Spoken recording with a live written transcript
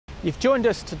You've joined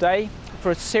us today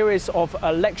for a series of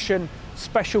election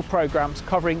special programmes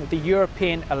covering the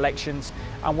European elections,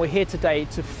 and we're here today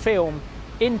to film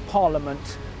in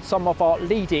Parliament some of our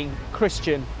leading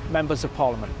Christian members of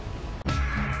Parliament.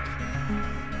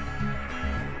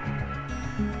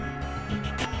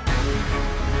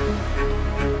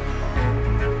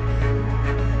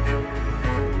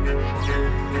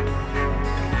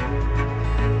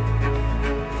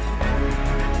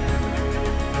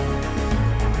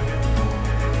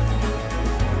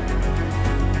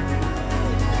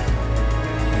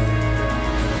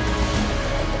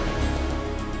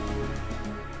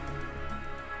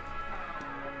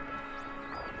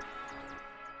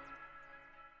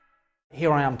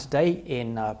 Here I am today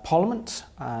in Parliament,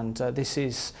 and this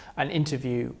is an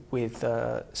interview with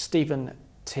Stephen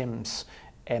Timms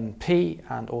MP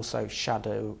and also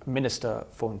Shadow Minister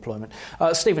for Employment.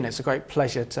 Stephen, it's a great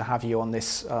pleasure to have you on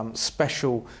this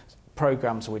special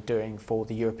programmes we're doing for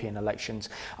the European elections.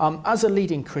 As a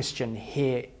leading Christian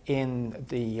here in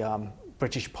the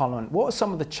British Parliament, what are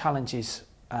some of the challenges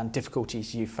and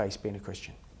difficulties you face being a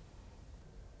Christian?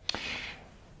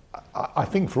 I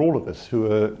think for all of us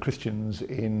who are Christians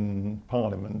in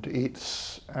Parliament,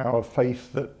 it's our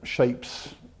faith that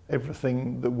shapes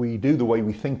everything that we do, the way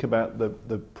we think about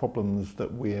the problems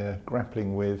that we're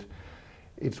grappling with.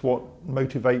 It's what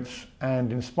motivates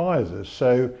and inspires us.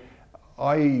 So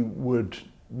I would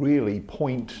really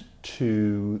point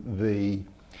to the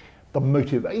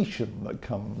motivation that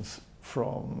comes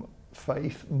from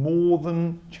faith more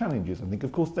than challenges. I think,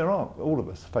 of course, all of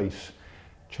us face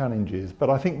challenges, but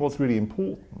I think what's really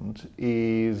important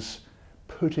is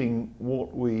putting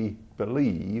what we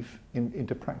believe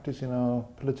into practice in our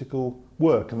political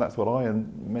work, and that's what I and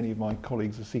many of my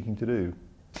colleagues are seeking to do.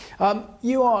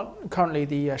 You are currently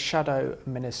the Shadow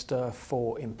Minister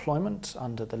for Employment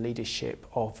under the leadership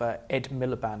of Ed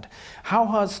Miliband. How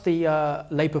has the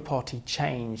Labour Party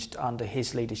changed under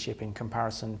his leadership in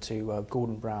comparison to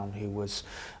Gordon Brown, who was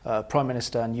Prime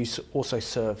Minister, and you also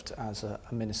served as a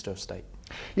Minister of State?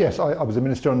 Yes, I was a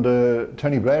minister under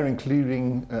Tony Blair,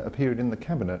 including a period in the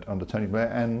cabinet under Tony Blair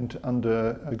and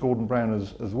under Gordon Brown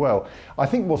as well. I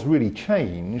think what's really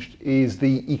changed is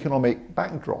the economic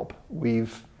backdrop.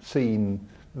 We've seen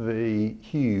the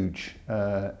huge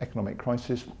economic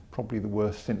crisis, probably the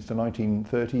worst since the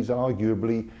 1930s,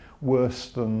 arguably worse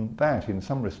than that in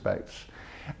some respects.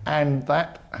 And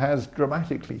that has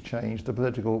dramatically changed the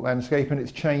political landscape, and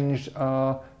it's changed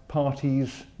our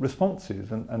party's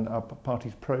responses and our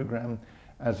party's programme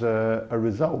as a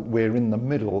result. We're in the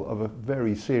middle of a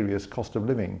very serious cost of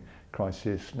living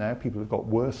crisis now. People have got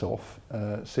worse off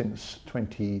since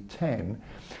 2010.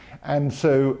 And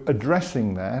so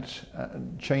addressing that,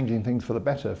 changing things for the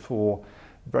better for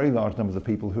very large numbers of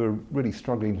people who are really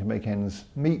struggling to make ends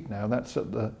meet now, that's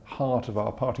at the heart of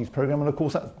our party's programme. And of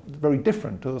course that's very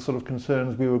different to the sort of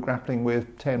concerns we were grappling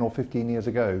with 10 or 15 years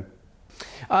ago.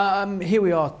 Here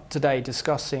we are today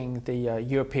discussing the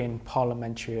European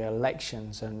Parliamentary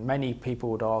elections, and many people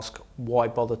would ask, why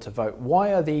bother to vote?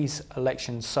 Why are these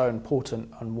elections so important,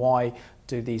 and why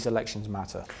do these elections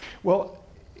matter? Well,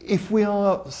 if we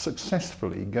are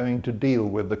successfully going to deal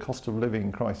with the cost of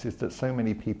living crisis that so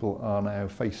many people are now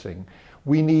facing,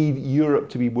 we need Europe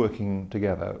to be working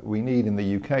together. We need in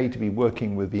the UK to be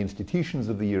working with the institutions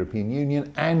of the European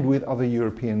Union and with other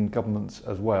European governments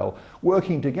as well,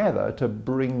 working together to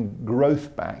bring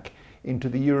growth back into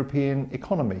the European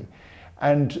economy.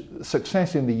 And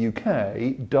success in the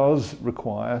UK does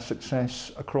require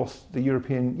success across the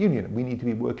European Union. We need to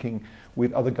be working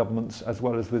with other governments as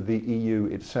well as with the EU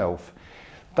itself.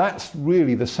 That's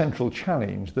really the central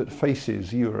challenge that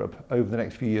faces Europe over the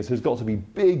next few years. There's got to be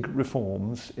big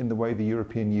reforms in the way the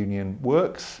European Union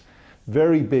works,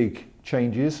 very big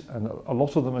changes, and a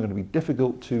lot of them are going to be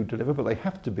difficult to deliver, but they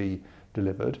have to be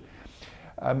delivered.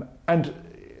 And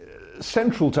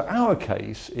central to our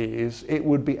case is it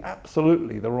would be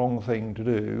absolutely the wrong thing to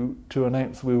do to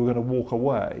announce we were going to walk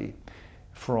away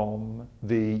from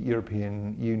the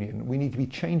European Union. We need to be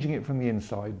changing it from the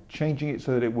inside, changing it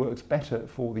so that it works better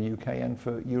for the UK and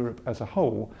for Europe as a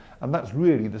whole. And that's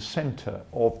really the centre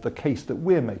of the case that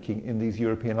we're making in these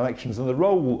European elections. And the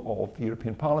role of the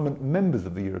European Parliament, members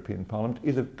of the European Parliament,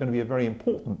 is going to be a very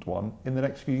important one in the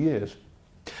next few years.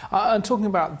 And talking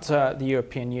about the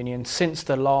European Union, since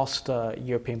the last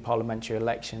European parliamentary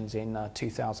elections in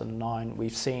 2009,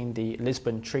 we've seen the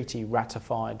Lisbon Treaty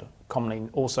ratified, commonly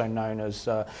also known as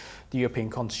the European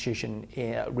Constitution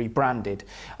rebranded.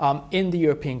 In the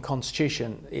European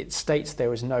Constitution, it states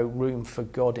there is no room for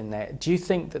God in there. Do you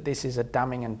think that this is a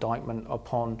damning indictment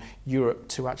upon Europe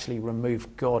to actually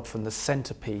remove God from the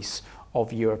centrepiece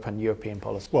of Europe and European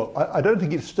policy? Well, I don't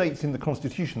think it states in the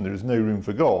Constitution there is no room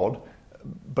for God,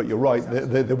 but you're right,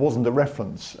 there wasn't a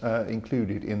reference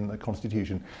included in the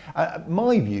Constitution.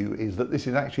 My view is that this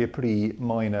is actually a pretty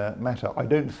minor matter. I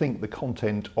don't think the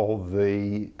content of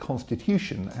the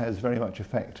Constitution has very much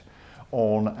effect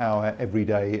on our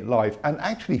everyday life. And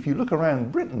actually, if you look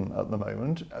around Britain at the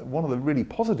moment, one of the really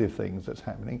positive things that's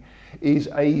happening is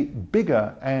a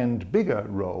bigger and bigger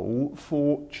role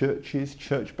for churches,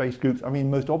 church-based groups. I mean,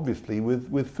 most obviously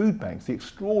with food banks, the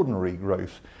extraordinary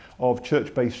growth of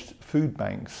church-based food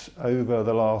banks over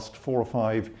the last 4 or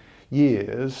 5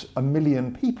 years. 1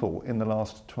 million people in the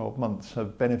last 12 months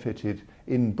have benefited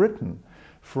in Britain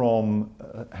from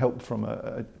help from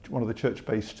one of the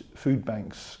church-based food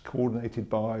banks coordinated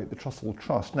by the Trussell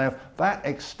Trust. Now, that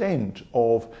extent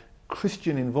of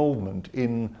Christian involvement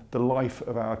in the life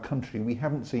of our country we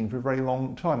haven't seen for a very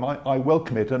long time. I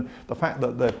welcome it, and the fact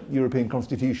that the European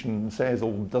Constitution says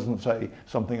or doesn't say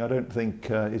something I don't think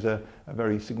is a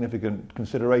very significant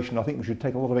consideration. I think we should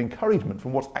take a lot of encouragement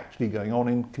from what's actually going on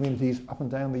in communities up and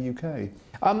down the UK.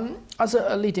 As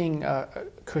a leading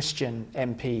Christian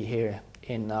MP here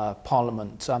in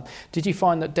Parliament, did you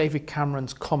find that David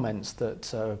Cameron's comments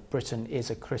that Britain is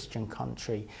a Christian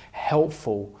country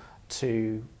helpful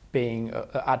to being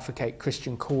advocate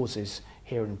Christian causes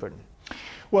here in Britain?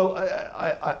 Well,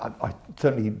 I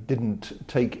certainly didn't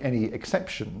take any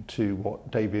exception to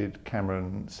what David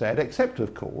Cameron said, except,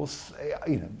 of course,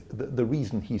 you know, the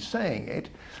reason he's saying it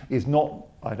is not,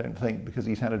 I don't think, because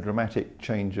he's had a dramatic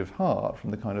change of heart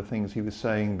from the kind of things he was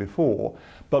saying before,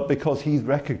 but because he's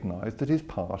recognised that his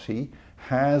party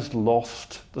has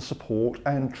lost the support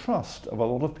and trust of a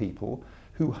lot of people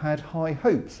who had high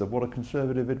hopes of what a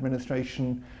Conservative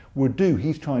administration would do.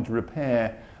 He's trying to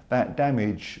repair that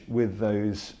damage with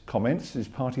those comments. His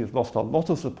party has lost a lot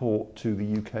of support to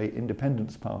the UK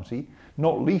Independence Party,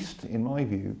 not least, in my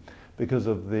view, because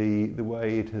of the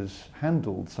way it has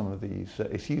handled some of these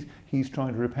issues. He's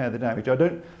trying to repair the damage. I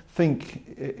don't think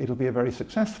it'll be a very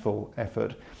successful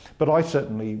effort, but I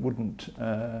certainly wouldn't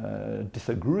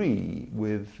disagree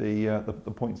with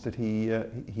the points that he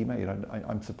made.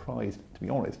 I'm surprised, to be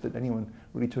honest, that anyone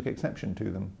really took exception to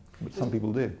them. But some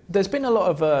people do. There's been a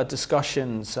lot of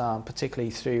discussions,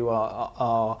 particularly through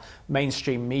our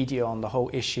mainstream media, on the whole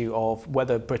issue of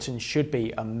whether Britain should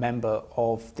be a member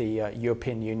of the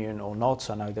European Union or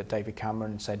not. I know that David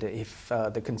Cameron said that if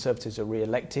the Conservatives are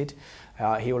re-elected,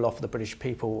 he will offer the British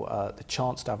people the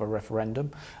chance to have a referendum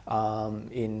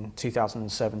in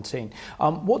 2017.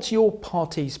 What's your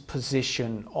party's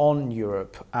position on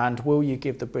Europe, and will you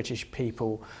give the British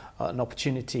people an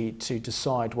opportunity to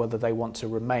decide whether they want to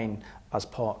remain as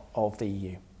part of the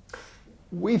EU?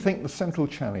 We think the central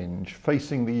challenge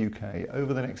facing the UK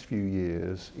over the next few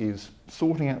years is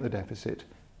sorting out the deficit,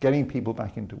 getting people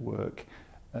back into work,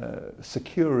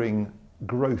 securing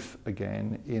growth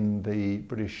again in the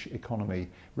British economy,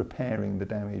 repairing the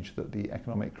damage that the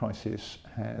economic crisis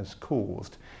has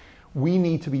caused. We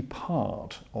need to be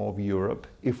part of Europe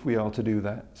if we are to do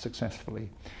that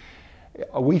successfully.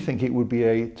 We think it would be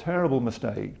a terrible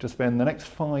mistake to spend the next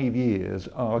 5 years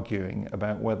arguing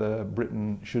about whether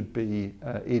Britain should be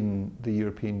in the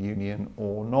European Union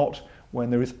or not, when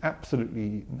there is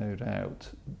absolutely no doubt,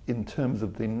 in terms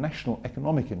of the national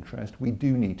economic interest, we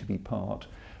do need to be part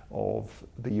of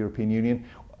the European Union.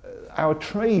 Our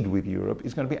trade with Europe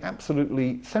is going to be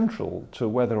absolutely central to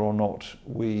whether or not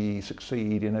we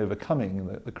succeed in overcoming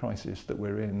the crisis that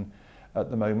we're in at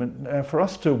the moment. For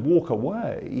us to walk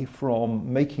away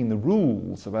from making the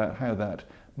rules about how that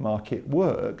market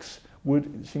works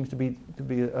seems to be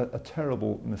a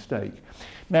terrible mistake.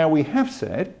 Now, we have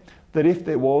said that if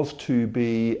there was to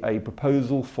be a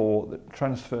proposal for the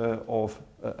transfer of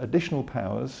additional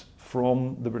powers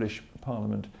from the British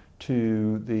Parliament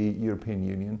to the European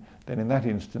Union, then in that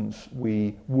instance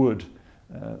we would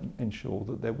ensure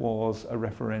that there was a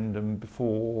referendum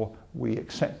before we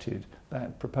accepted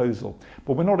that proposal.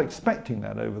 But we're not expecting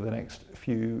that over the next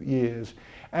few years.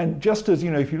 And just as,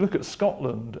 you know, if you look at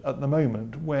Scotland at the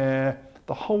moment, where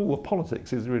the whole of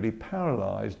politics is really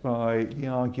paralysed by the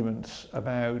arguments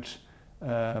about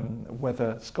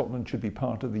whether Scotland should be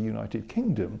part of the United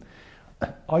Kingdom,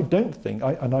 I don't think,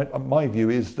 my view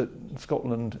is that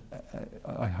Scotland,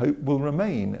 I hope, will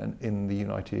remain in the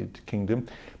United Kingdom.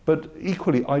 But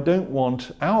equally, I don't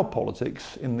want our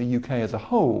politics in the UK as a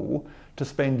whole to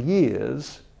spend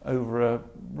years over a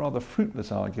rather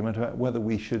fruitless argument about whether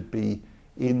we should be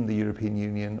in the European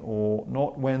Union or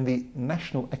not, when the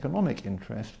national economic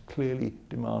interest clearly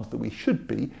demands that we should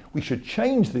be. We should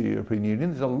change the European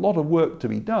Union. There's a lot of work to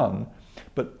be done,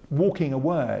 but walking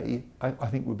away, I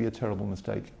think, would be a terrible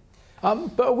mistake.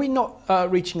 But are we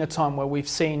not reaching a time where we've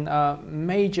seen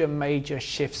major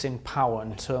shifts in power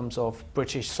in terms of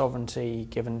British sovereignty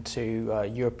given to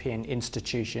European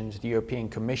institutions, the European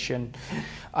Commission,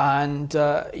 and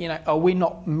are we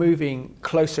not moving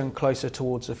closer and closer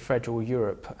towards a federal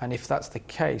Europe? And if that's the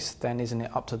case, then isn't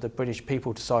it up to the British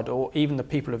people to decide, or even the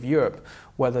people of Europe,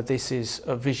 whether this is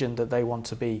a vision that they want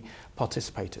to be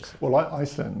participators? Well, I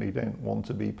certainly don't want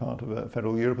to be part of a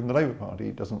federal Europe, and the Labour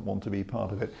Party doesn't want to be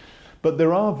part of it. But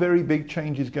there are very big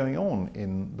changes going on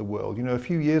in the world. You know, a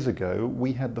few years ago,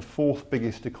 we had the fourth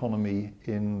biggest economy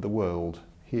in the world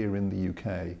here in the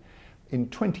UK. In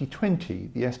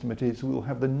 2020, the estimate is we'll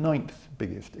have the ninth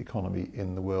biggest economy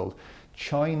in the world.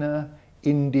 China,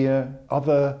 India,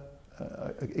 other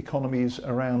economies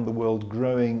around the world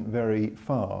growing very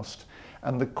fast.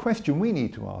 And the question we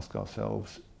need to ask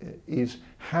ourselves is,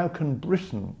 how can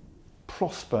Britain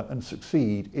prosper and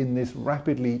succeed in this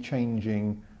rapidly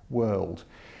changing world?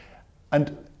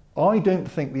 And I don't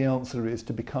think the answer is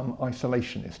to become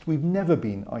isolationist. We've never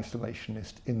been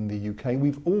isolationist in the UK.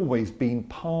 We've always been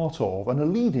part of and a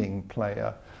leading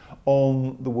player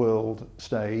on the world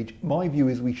stage. My view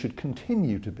is we should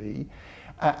continue to be,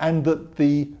 and that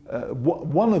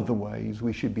one of the ways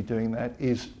we should be doing that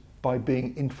is by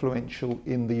being influential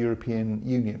in the European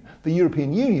Union. The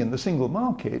European Union, the single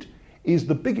market, is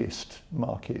the biggest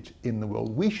market in the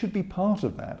world. We should be part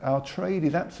of that. Our trade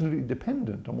is absolutely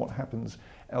dependent on what happens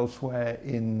elsewhere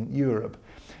in Europe.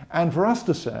 And for us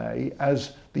to say,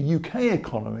 as the UK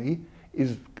economy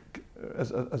is,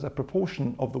 as a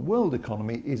proportion of the world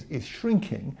economy is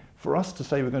shrinking, for us to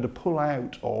say we're going to pull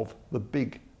out of the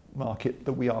big market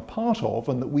that we are part of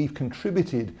and that we've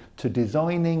contributed to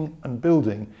designing and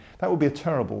building, that would be a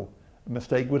terrible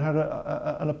mistake. It would have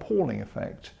an appalling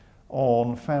effect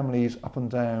on families up and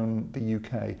down the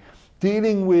UK.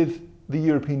 Dealing with the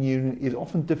European Union is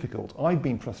often difficult. I've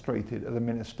been frustrated as a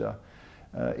minister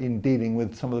in dealing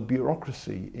with some of the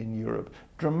bureaucracy in Europe.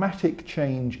 Dramatic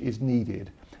change is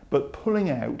needed, but pulling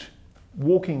out,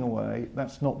 walking away,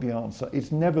 that's not the answer.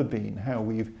 It's never been how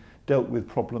we've dealt with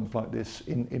problems like this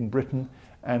in Britain,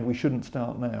 and we shouldn't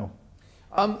start now.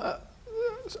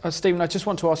 Stephen, I just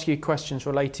want to ask you questions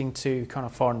relating to kind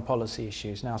of foreign policy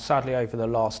issues. Now, sadly, over the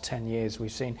last 10 years,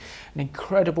 we've seen an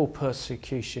incredible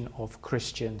persecution of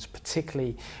Christians,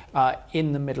 particularly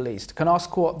in the Middle East. Can I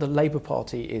ask what the Labour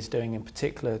Party is doing in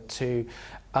particular to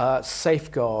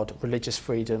safeguard religious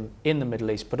freedom in the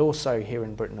Middle East, but also here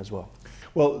in Britain as well?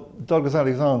 Well, Douglas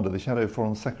Alexander, the Shadow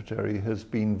Foreign Secretary, has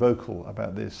been vocal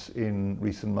about this in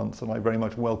recent months, and I very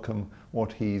much welcome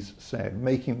what he's said,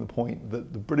 making the point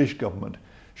that the British government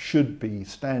should be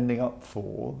standing up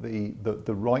for the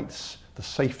rights, the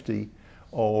safety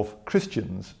of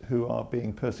Christians who are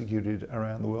being persecuted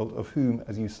around the world, of whom,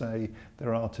 as you say,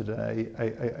 there are today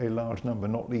a large number,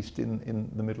 not least in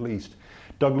the Middle East.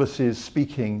 Douglas is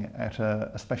speaking at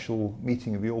a special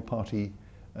meeting of the all-party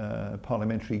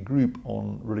Parliamentary group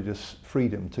on religious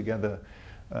freedom together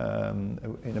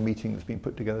in a meeting that's been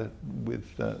put together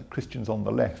with Christians on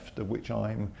the left, of which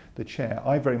I'm the chair.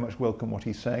 I very much welcome what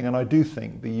he's saying, and I do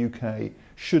think the UK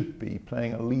should be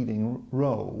playing a leading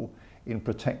role in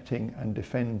protecting and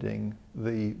defending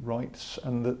the rights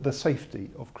and the safety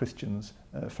of Christians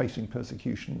facing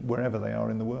persecution wherever they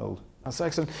are in the world. That's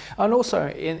excellent. And also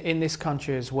in this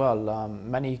country as well,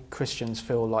 many Christians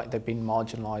feel like they've been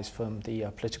marginalised from the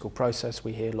political process.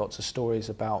 We hear lots of stories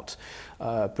about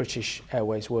British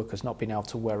Airways workers not being able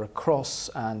to wear a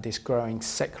cross, and this growing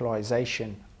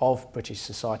secularisation of British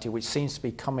society, which seems to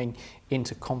be coming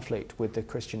into conflict with the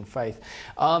Christian faith.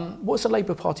 What's the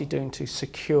Labour Party doing to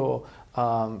secure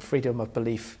freedom of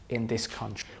belief in this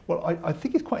country? Well, I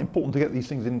think it's quite important to get these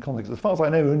things in context. As far as I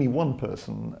know, only one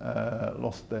person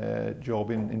lost their job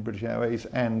in British Airways,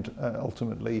 and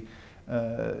ultimately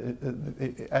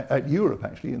at Europe,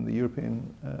 actually, in the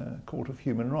European Court of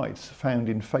Human Rights, found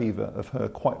in favour of her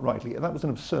quite rightly. That was an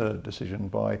absurd decision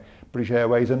by British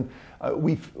Airways, and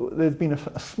there's been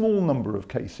a small number of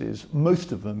cases.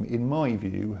 Most of them, in my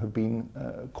view, have been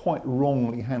quite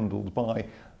wrongly handled by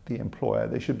the employer.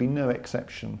 There should be no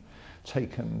exception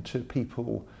taken to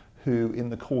people who, in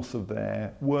the course of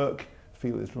their work,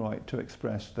 feel it's right to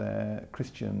express their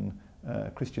Christian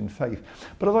faith.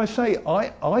 But as I say,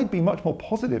 I'd be much more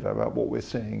positive about what we're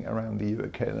seeing around the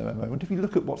UK at the moment. If you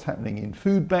look at what's happening in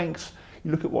food banks, you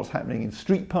look at what's happening in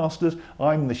street pastors.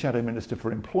 I'm the Shadow Minister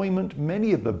for Employment.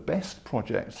 Many of the best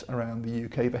projects around the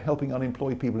UK for helping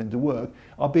unemployed people into work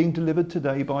are being delivered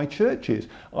today by churches.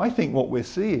 I think what we're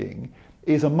seeing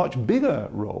is a much bigger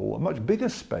role, a much bigger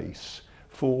space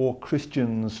for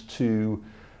Christians to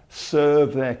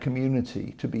serve their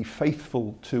community, to be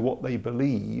faithful to what they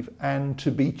believe, and to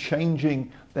be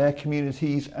changing their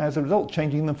communities as a result,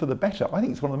 changing them for the better. I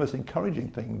think it's one of the most encouraging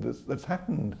things that's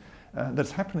happening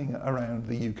around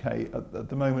the UK at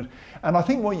the moment. And I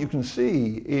think what you can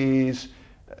see is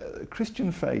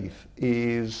Christian faith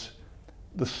is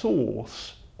the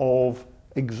source of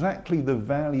exactly the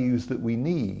values that we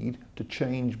need to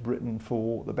change Britain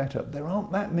for the better. There aren't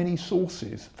that many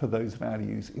sources for those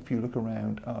values if you look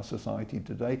around our society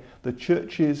today. The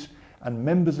churches and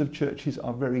members of churches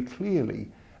are very clearly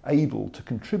able to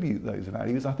contribute those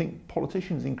values. I think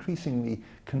politicians increasingly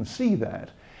can see that.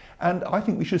 And I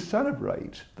think we should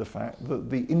celebrate the fact that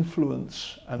the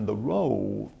influence and the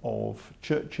role of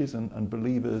churches and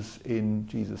believers in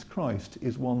Jesus Christ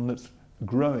is one that's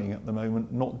growing at the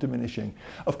moment, not diminishing.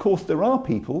 Of course, there are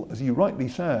people, as you rightly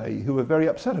say, who are very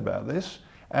upset about this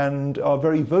and are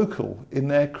very vocal in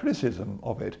their criticism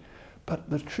of it. But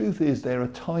the truth is they're a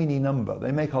tiny number.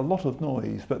 They make a lot of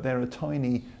noise, but they're a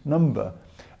tiny number.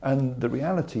 And the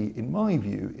reality, in my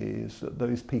view, is that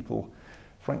those people,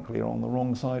 frankly, are on the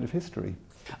wrong side of history.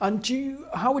 And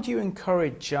how would you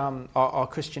encourage our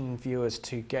Christian viewers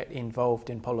to get involved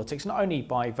in politics, not only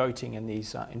by voting in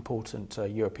these important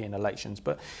European elections,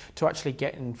 but to actually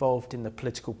get involved in the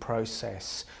political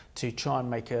process to try and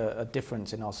make a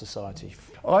difference in our society?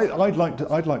 I'd like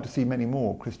to see many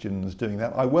more Christians doing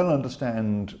that. I well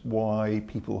understand why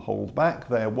people hold back.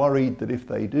 They're worried that if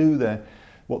they do,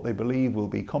 what they believe will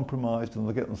be compromised and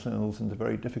they'll get themselves into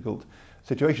very difficult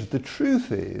situations. The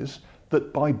truth is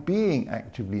that by being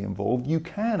actively involved, you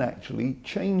can actually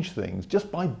change things. Just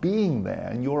by being there,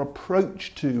 and your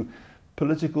approach to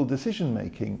political decision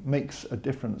making makes a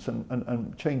difference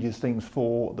and changes things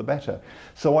for the better.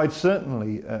 So I'd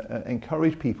certainly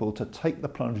encourage people to take the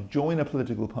plunge, join a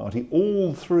political party.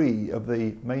 All three of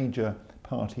the major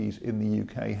parties in the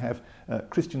UK have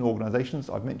Christian organisations.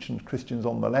 I've mentioned Christians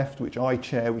on the Left, which I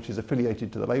chair, which is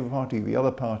affiliated to the Labour Party. The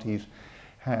other parties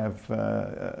have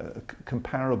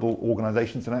comparable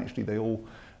organisations, and actually they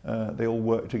all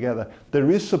work together.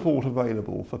 There is support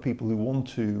available for people who want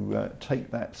to take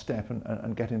that step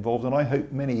and get involved, and I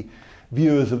hope many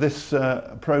viewers of this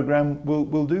programme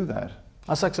will do that.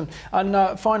 That's excellent.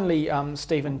 And finally,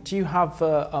 Stephen, do you have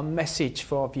a message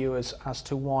for our viewers as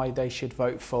to why they should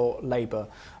vote for Labour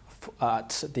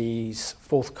at these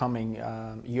forthcoming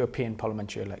European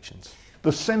parliamentary elections?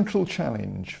 The central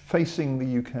challenge facing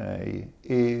the UK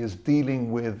is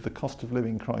dealing with the cost of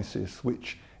living crisis,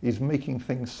 which is making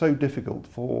things so difficult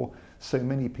for so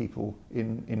many people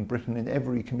in Britain, in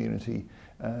every community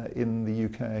in the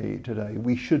UK today.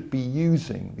 We should be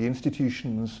using the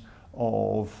institutions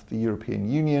of the European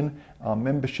Union, our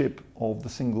membership of the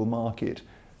single market,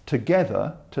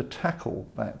 together to tackle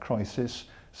that crisis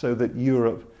so that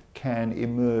Europe can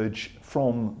emerge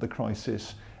from the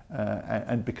crisis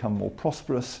and become more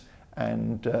prosperous,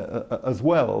 and as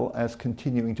well as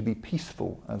continuing to be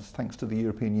peaceful, as thanks to the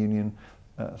European Union,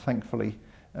 thankfully,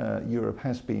 Europe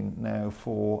has been now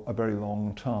for a very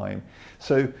long time.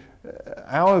 So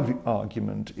our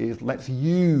argument is, let's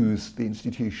use the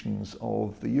institutions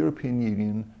of the European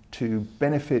Union to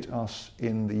benefit us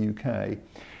in the UK.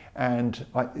 And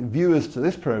viewers to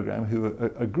this programme who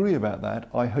agree about that,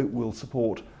 I hope will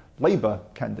support Labour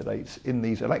candidates in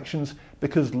these elections,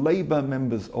 because Labour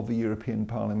members of the European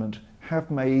Parliament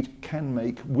have made, can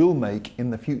make, will make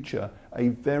in the future a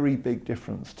very big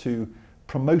difference to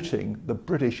promoting the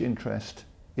British interest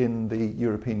in the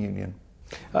European Union.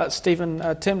 Stephen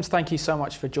Timms, thank you so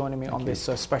much for joining me on this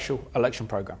special election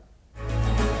programme.